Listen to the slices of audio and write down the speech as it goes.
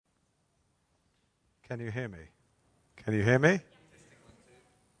Can you hear me? Can you hear me?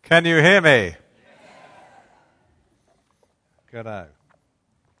 Can you hear me? Good-o.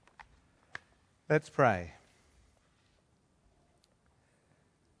 Let's pray.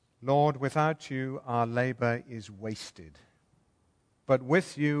 Lord, without you our labor is wasted. But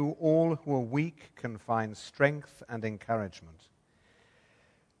with you all who are weak can find strength and encouragement.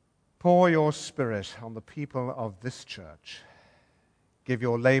 Pour your Spirit on the people of this church. Give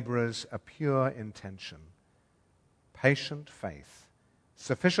your laborers a pure intention, patient faith,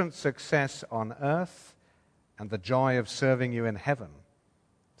 sufficient success on earth, and the joy of serving you in heaven,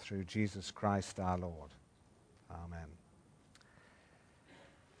 through Jesus Christ our Lord. Amen.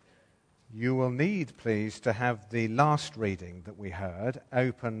 You will need, please, to have the last reading that we heard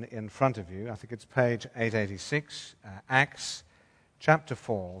open in front of you. I think it's page 886, Acts chapter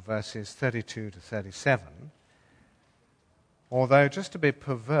 4, verses 32 to 37. Although, just to be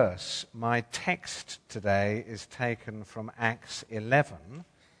perverse, my text today is taken from Acts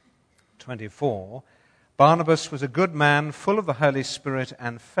 11:24. Barnabas was a good man, full of the Holy Spirit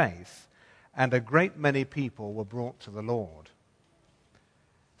and faith, and a great many people were brought to the Lord.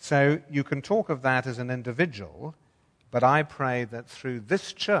 So you can talk of that as an individual, but I pray that through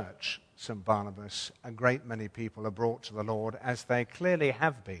this church, St. Barnabas, a great many people are brought to the Lord, as they clearly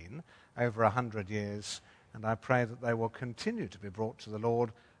have been over 100 years, and I pray that they will continue to be brought to the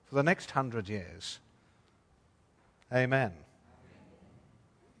Lord for the next 100 years. Amen.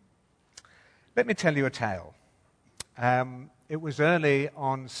 Let me tell you a tale. It was early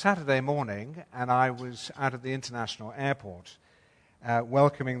on Saturday morning, and I was out at the international airport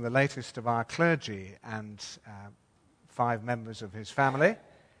welcoming the latest of our clergy and 5 members of his family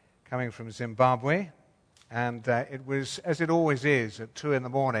coming from Zimbabwe. And it was, as it always is, at 2 in the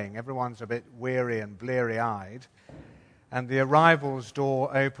morning. Everyone's a bit weary and bleary-eyed. And the arrivals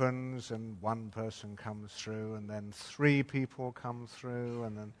door opens, and 1 person comes through, and then 3 people come through,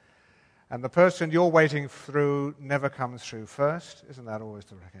 and the person you're waiting through never comes through first. Isn't that always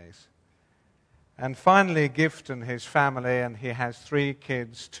the case? And finally, Gift and his family, and he has 3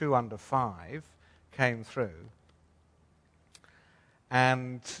 kids, 2 under 5, came through.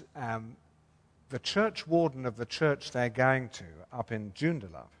 And the church warden of the church they're going to, up in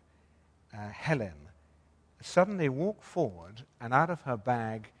Joondalup, Helen, suddenly walked forward, and out of her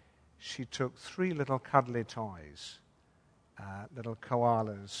bag she took 3 little cuddly toys, little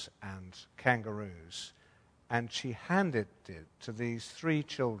koalas and kangaroos, and she handed it to these 3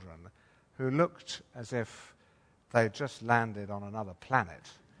 children who looked as if they'd just landed on another planet.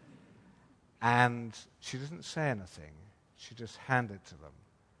 And she didn't say anything. She just handed it to them.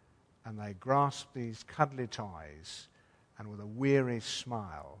 And they grasped these cuddly toys and with a weary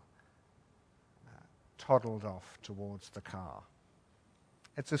smile toddled off towards the car.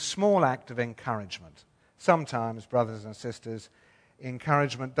 It's a small act of encouragement. Sometimes, brothers and sisters,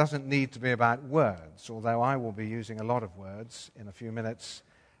 encouragement doesn't need to be about words, although I will be using a lot of words in a few minutes.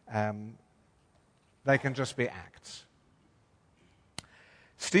 They can just be acts.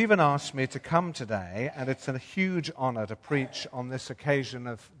 Stephen asked me to come today, and it's a huge honor to preach on this occasion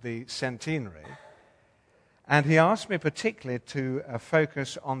of the centenary. And he asked me particularly to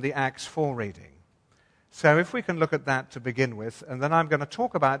focus on the Acts 4 reading. So if we can look at that to begin with, and then I'm going to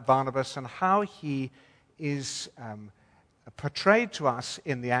talk about Barnabas and how he is portrayed to us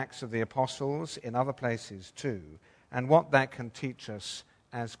in the Acts of the Apostles, in other places too, and what that can teach us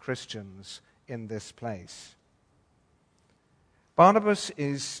as Christians in this place. Barnabas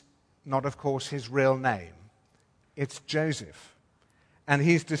is not, of course, his real name. It's Joseph. And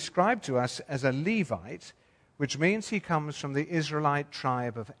he's described to us as a Levite, which means he comes from the Israelite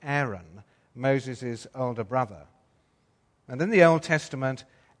tribe of Aaron, Moses' older brother. And in the Old Testament,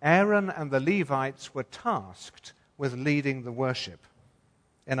 Aaron and the Levites were tasked with leading the worship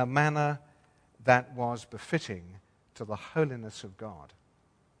in a manner that was befitting to the holiness of God.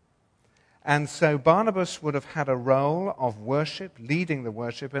 And so Barnabas would have had a role of worship, leading the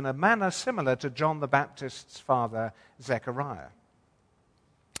worship, in a manner similar to John the Baptist's father, Zechariah.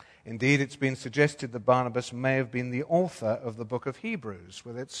 Indeed, it's been suggested that Barnabas may have been the author of the book of Hebrews,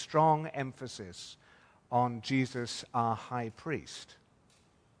 with its strong emphasis on Jesus, our high priest.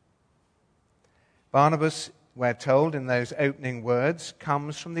 Barnabas, we're told in those opening words,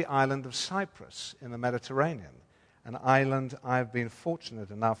 comes from the island of Cyprus in the Mediterranean, an island I've been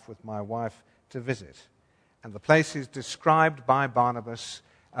fortunate enough with my wife to visit. And the place is described by Barnabas,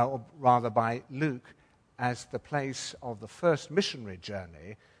 or rather by Luke, as the place of the first missionary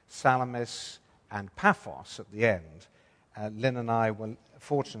journey, Salamis and Paphos at the end. Lynn and I were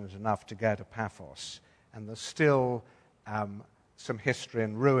fortunate enough to go to Paphos, and the still some history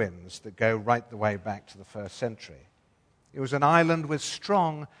and ruins that go right the way back to the first century. It was an island with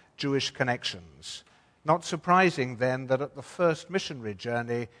strong Jewish connections. Not surprising then that at the first missionary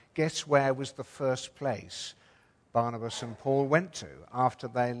journey, guess where was the first place Barnabas and Paul went to after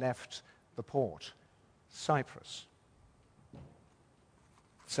they left the port? Cyprus.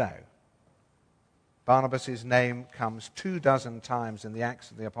 So, Barnabas' name comes 24 times in the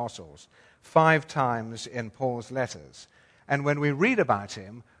Acts of the Apostles, 5 times in Paul's letters. And when we read about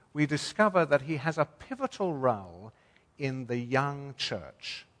him, we discover that he has a pivotal role in the young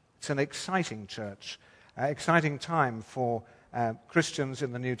church. It's an exciting church, exciting time for Christians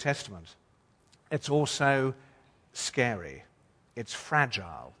in the New Testament. It's also scary. It's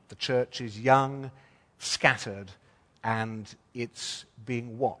fragile. The church is young, scattered, and it's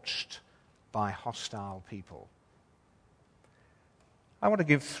being watched by hostile people. I want to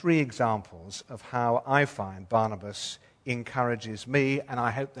give 3 examples of how I find Barnabas encourages me, and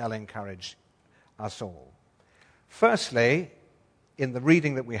I hope they'll encourage us all. Firstly, in the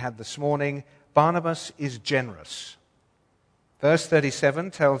reading that we had this morning, Barnabas is generous. Verse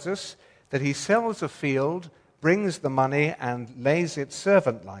 37 tells us that he sells a field, brings the money, and lays it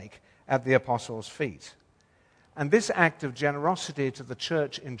servant-like at the apostles' feet. And this act of generosity to the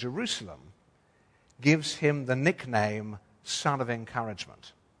church in Jerusalem gives him the nickname Son of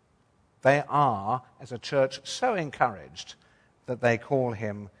Encouragement. They are, as a church, so encouraged that they call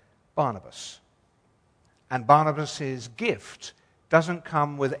him Barnabas. And Barnabas' gift doesn't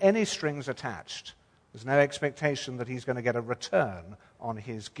come with any strings attached. There's no expectation that he's going to get a return on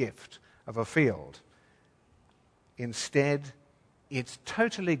his gift of a field. Instead, it's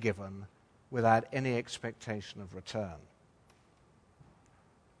totally given without any expectation of return.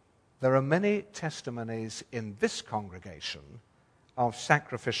 There are many testimonies in this congregation of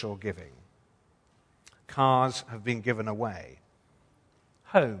sacrificial giving. Cars have been given away,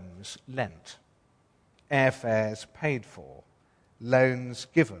 homes lent, airfares paid for, loans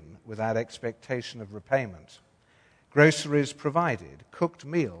given without expectation of repayment, groceries provided, cooked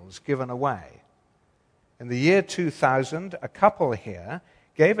meals given away. In the year 2000, a couple here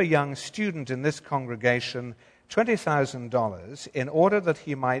gave a young student in this congregation $20,000 in order that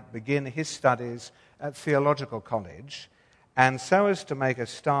he might begin his studies at theological college and so as to make a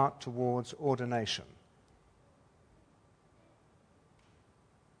start towards ordination.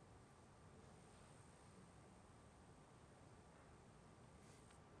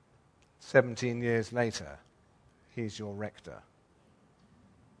 "17 years later, he's your rector."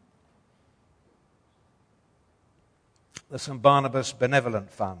 The St. Barnabas Benevolent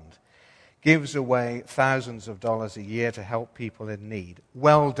Fund gives away thousands of dollars a year to help people in need.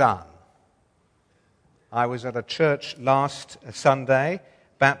 Well done. I was at a church last Sunday,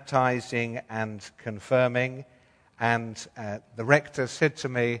 baptizing and confirming, and the rector said to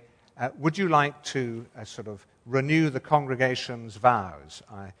me, would you like to sort of renew the congregation's vows?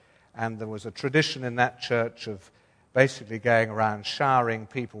 And there was a tradition in that church of basically going around showering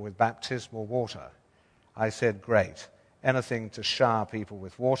people with baptismal water. I said, great, anything to shower people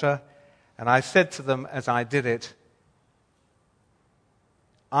with water. And I said to them as I did it,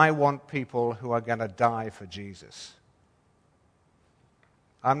 I want people who are going to die for Jesus.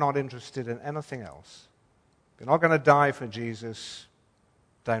 I'm not interested in anything else. If you're not going to die for Jesus,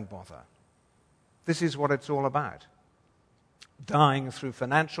 don't bother. This is what it's all about. Dying through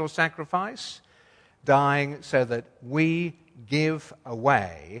financial sacrifice, dying so that we give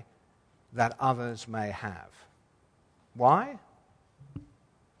away that others may have. Why?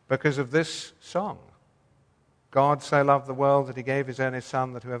 Because of this song. God so loved the world that he gave his only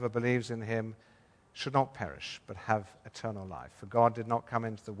Son, that whoever believes in him should not perish, but have eternal life. For God did not come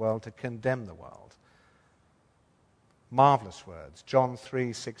into the world to condemn the world. Marvelous words, John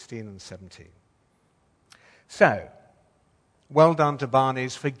 3:16 and 17. So, well done to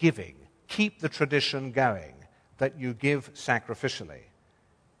Barneys for giving. Keep the tradition going that you give sacrificially.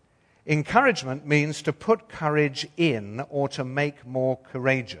 Encouragement means to put courage in or to make more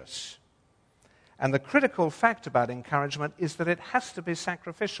courageous. And the critical fact about encouragement is that it has to be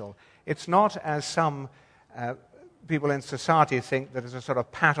sacrificial. It's not, as some people in society think, that it's a sort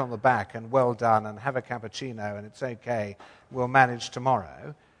of pat on the back and well done and have a cappuccino and it's okay, we'll manage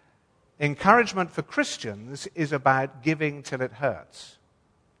tomorrow. Encouragement for Christians is about giving till it hurts.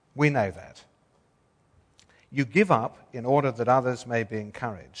 We know that. You give up in order that others may be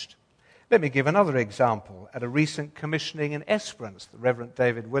encouraged. Let me give another example. At a recent commissioning in Esperance, the Reverend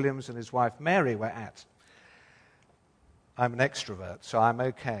David Williams and his wife Mary were at. I'm an extrovert, so I'm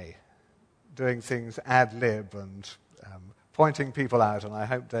okay doing things ad lib and pointing people out, and I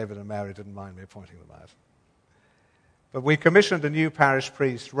hope David and Mary didn't mind me pointing them out. But we commissioned a new parish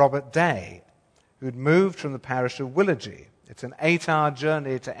priest, Robert Day, who'd moved from the parish of Willoughby. It's an 8-hour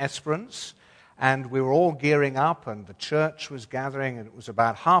journey to Esperance, and we were all gearing up, and the church was gathering, and it was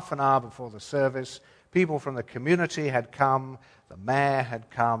about half an hour before the service. People from the community had come, the mayor had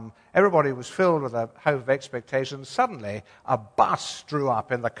come, everybody was filled with a hope of expectation. Suddenly, a bus drew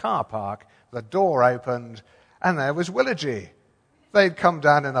up in the car park, the door opened, and there was Willoughby. They'd come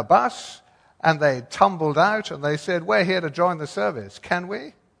down in a bus, and they tumbled out, and they said, "We're here to join the service. Can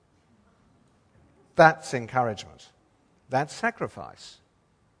we?" That's encouragement. That's sacrifice.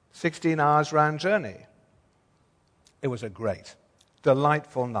 16 hours round journey. It was a great,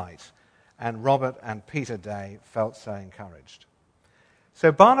 delightful night, and Robert and Peter Day felt so encouraged.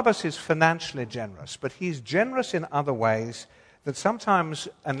 So Barnabas is financially generous, but he's generous in other ways that sometimes,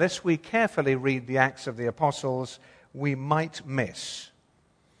 unless we carefully read the Acts of the Apostles, we might miss.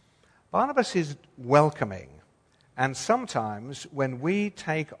 Barnabas is welcoming, and sometimes when we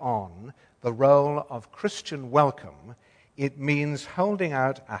take on the role of Christian welcome, it means holding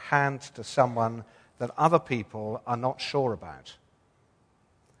out a hand to someone that other people are not sure about.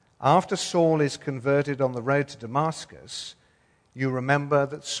 After Saul is converted on the road to Damascus, you remember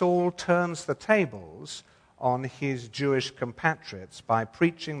that Saul turns the tables on his Jewish compatriots by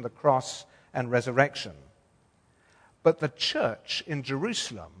preaching the cross and resurrection. But the church in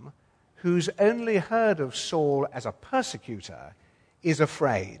Jerusalem, who's only heard of Saul as a persecutor, is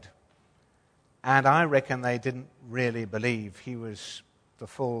afraid. And I reckon they didn't really believe he was the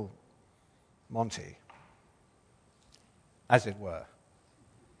full Monty, as it were.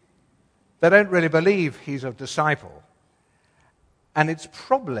 They don't really believe he's a disciple. And it's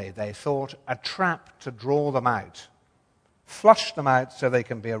probably, they thought, a trap to draw them out, flush them out so they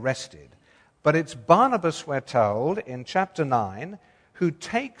can be arrested. But it's Barnabas, we're told, in chapter 9, who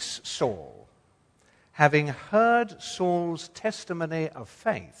takes Saul, having heard Saul's testimony of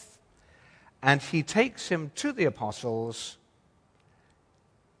faith, and he takes him to the apostles,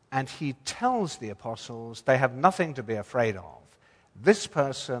 and he tells the apostles they have nothing to be afraid of. This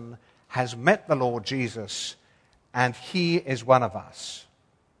person has met the Lord Jesus, and he is one of us.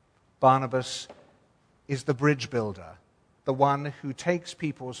 Barnabas is the bridge builder, the one who takes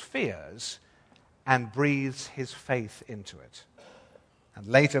people's fears and breathes his faith into it. And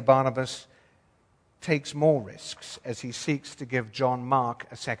later Barnabas takes more risks as he seeks to give John Mark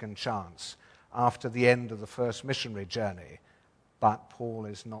a second chance after the end of the first missionary journey. But Paul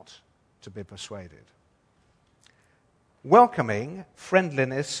is not to be persuaded. Welcoming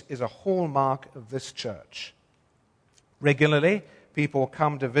friendliness is a hallmark of this church. Regularly, people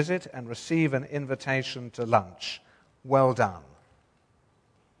come to visit and receive an invitation to lunch. Well done.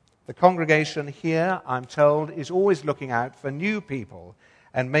 The congregation here, I'm told, is always looking out for new people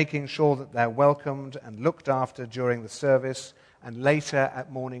and making sure that they're welcomed and looked after during the service and later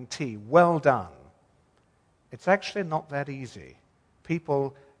at morning tea. Well done. It's actually not that easy.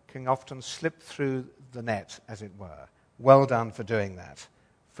 People can often slip through the net, as it were. Well done for doing that,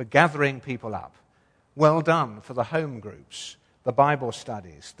 for gathering people up. Well done for the home groups, the Bible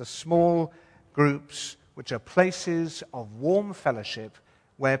studies, the small groups which are places of warm fellowship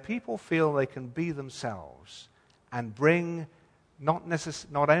where people feel they can be themselves and bring not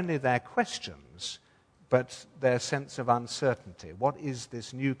only their questions, but their sense of uncertainty. What is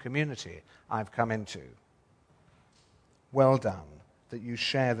this new community I've come into? Well done that you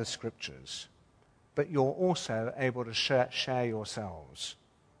share the scriptures, but you're also able to share yourselves.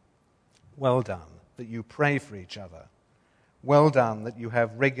 Well done that you pray for each other. Well done that you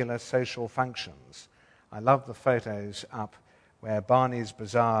have regular social functions. I love the photos up where Barney's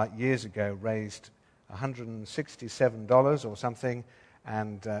Bazaar years ago raised $167 or something,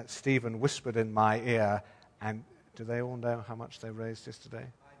 and Stephen whispered in my ear, and do they all know how much they raised yesterday?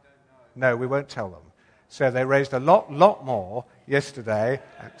 I don't know. No, we won't tell them. So they raised a lot more yesterday.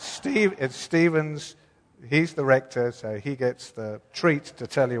 It's Stephen's, he's the rector, so he gets the treat to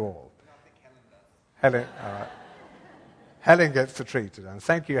tell you all. I think Helen does. Helen, all right. Helen gets the treat today. And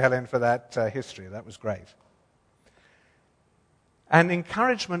thank you, Helen, for that history. That was great. And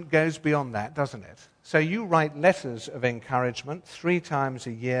encouragement goes beyond that, doesn't it? So you write letters of encouragement 3 times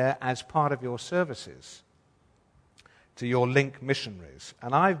a year as part of your services to your link missionaries.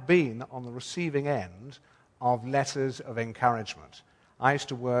 And I've been on the receiving end of letters of encouragement. I used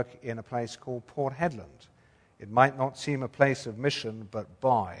to work in a place called Port Hedland. It might not seem a place of mission, but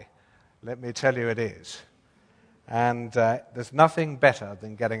boy, let me tell you it is. And there's nothing better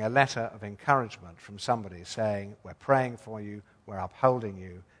than getting a letter of encouragement from somebody saying, we're praying for you, we're upholding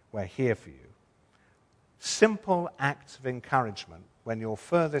you, we're here for you. Simple acts of encouragement when you're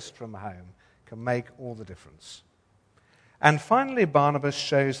furthest from home can make all the difference. And finally, Barnabas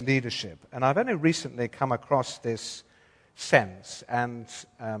shows leadership. And I've only recently come across this sense, and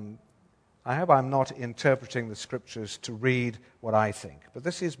I hope I'm not interpreting the scriptures to read what I think, but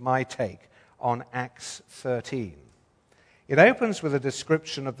this is my take on Acts 13. It opens with a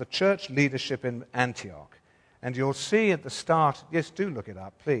description of the church leadership in Antioch. And you'll see at the start, yes, do look it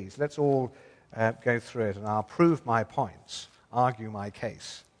up, please. Let's all go through it, and I'll prove my points, argue my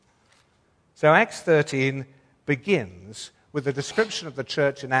case. So Acts 13 begins with a description of the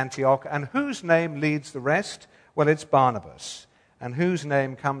church in Antioch, and whose name leads the rest? Well, it's Barnabas. And whose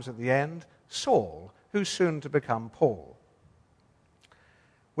name comes at the end? Saul, who's soon to become Paul.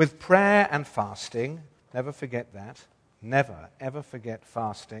 With prayer and fasting, never forget that, never, ever forget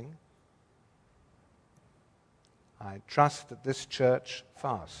fasting. I trust that this church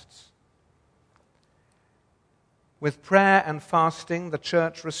fasts. With prayer and fasting, the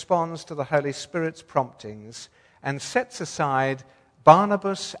church responds to the Holy Spirit's promptings and sets aside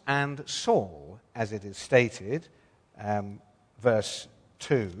Barnabas and Saul, as it is stated, verse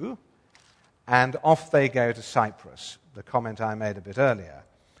 2, and off they go to Cyprus, the comment I made a bit earlier.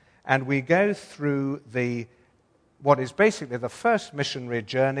 And we go through what is basically the first missionary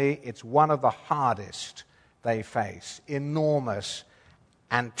journey. It's one of the hardest they face. Enormous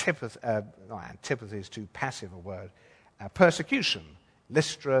antipathy is too passive a word, persecution.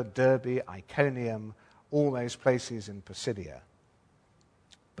 Lystra, Derbe, Iconium, all those places in Pisidia.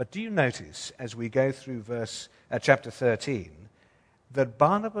 But do you notice, as we go through chapter 13, that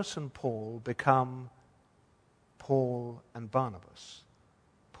Barnabas and Paul become Paul and Barnabas?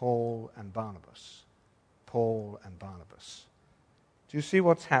 Paul and Barnabas. Paul and Barnabas. Do you see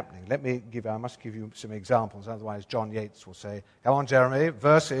what's happening? I must give you some examples, otherwise John Yates will say, come on, Jeremy,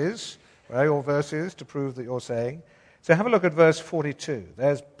 verses. Where are your verses to prove that you're saying? So have a look at verse 42.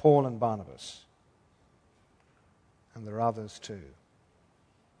 There's Paul and Barnabas. And there are others too.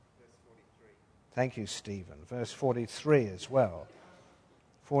 Verse 43. Thank you, Stephen. Verse 43 as well.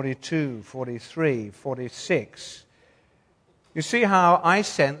 42, 43, 46. You see how I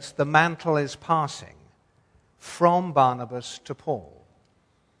sense the mantle is passing from Barnabas to Paul.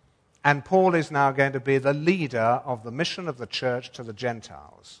 And Paul is now going to be the leader of the mission of the church to the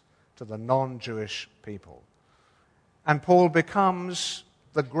Gentiles, to the non-Jewish people. And Paul becomes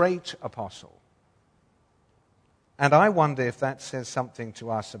the great apostle. And I wonder if that says something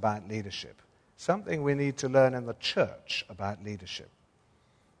to us about leadership, something we need to learn in the church about leadership.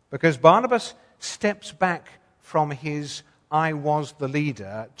 Because Barnabas steps back from his I was the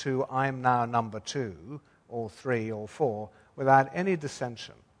leader to I'm now number 2 or 3 or 4 without any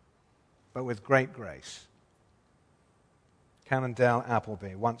dissension, but with great grace. Canon Dale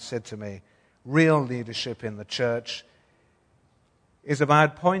Appleby once said to me, real leadership in the church is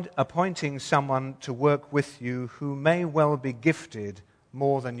about appointing someone to work with you who may well be gifted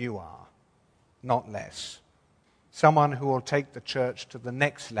more than you are, not less. Someone who will take the church to the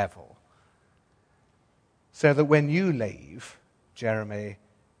next level. So that when you leave, Jeremy,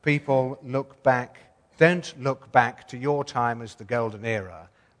 people don't look back to your time as the golden era,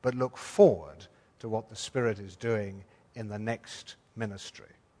 but look forward to what the Spirit is doing in the next ministry.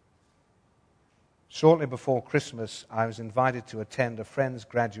 Shortly before Christmas, I was invited to attend a friend's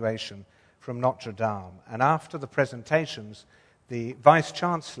graduation from Notre Dame. And after the presentations, the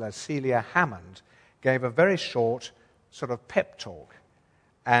Vice-Chancellor, Celia Hammond, gave a very short sort of pep talk.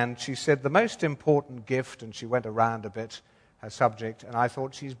 And she said the most important gift, and she went around a bit her subject, and I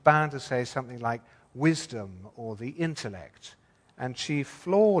thought she's bound to say something like wisdom or the intellect. And she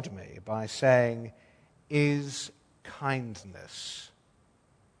floored me by saying, is kindness.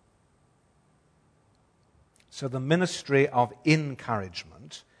 So the ministry of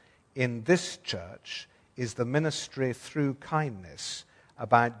encouragement in this church is the ministry through kindness,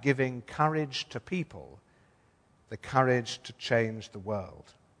 about giving courage to people, the courage to change the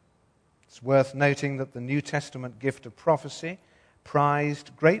world. It's worth noting that the New Testament gift of prophecy,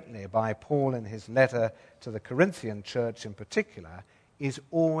 prized greatly by Paul in his letter to the Corinthian church in particular, is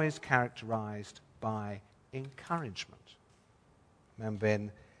always characterized by encouragement. Remember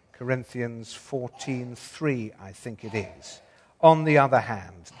in Corinthians 14:3, I think it is. On the other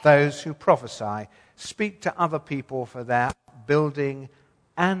hand, those who prophesy speak to other people for their building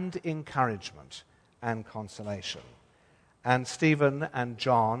and encouragement and consolation. And Stephen and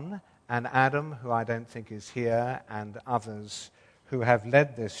John and Adam, who I don't think is here, and others who have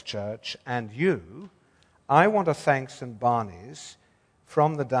led this church, and you, I want to thank St. Barney's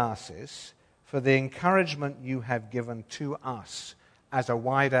from the diocese for the encouragement you have given to us as a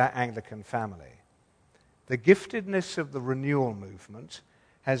wider Anglican family. The giftedness of the renewal movement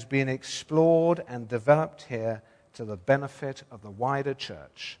has been explored and developed here to the benefit of the wider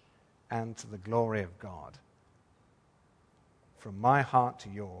church and to the glory of God. From my heart to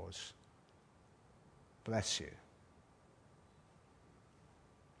yours, bless you.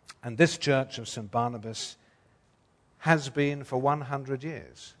 And this church of St. Barnabas has been for 100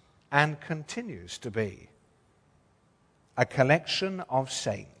 years and continues to be a collection of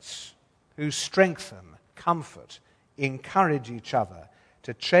saints who strengthen, comfort, encourage each other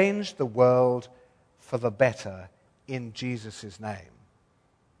to change the world for the better in Jesus' name.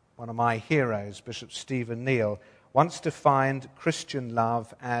 One of my heroes, Bishop Stephen Neale, once defined Christian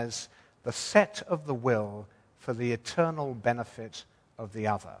love as the set of the will for the eternal benefit of the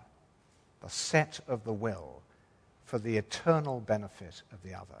other. The set of the will for the eternal benefit of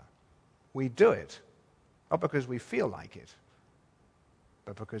the other. We do it, not because we feel like it,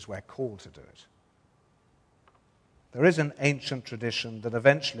 but because we're called to do it. There is an ancient tradition that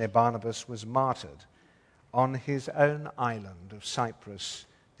eventually Barnabas was martyred on his own island of Cyprus,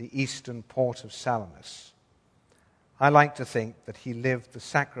 the eastern port of Salamis. I like to think that he lived the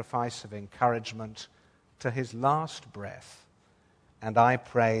sacrifice of encouragement to his last breath, and I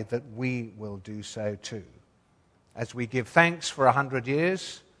pray that we will do so too, as we give thanks for 100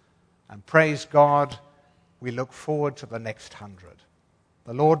 years and praise God. We look forward to the next 100.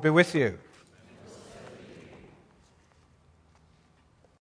 The Lord be with you.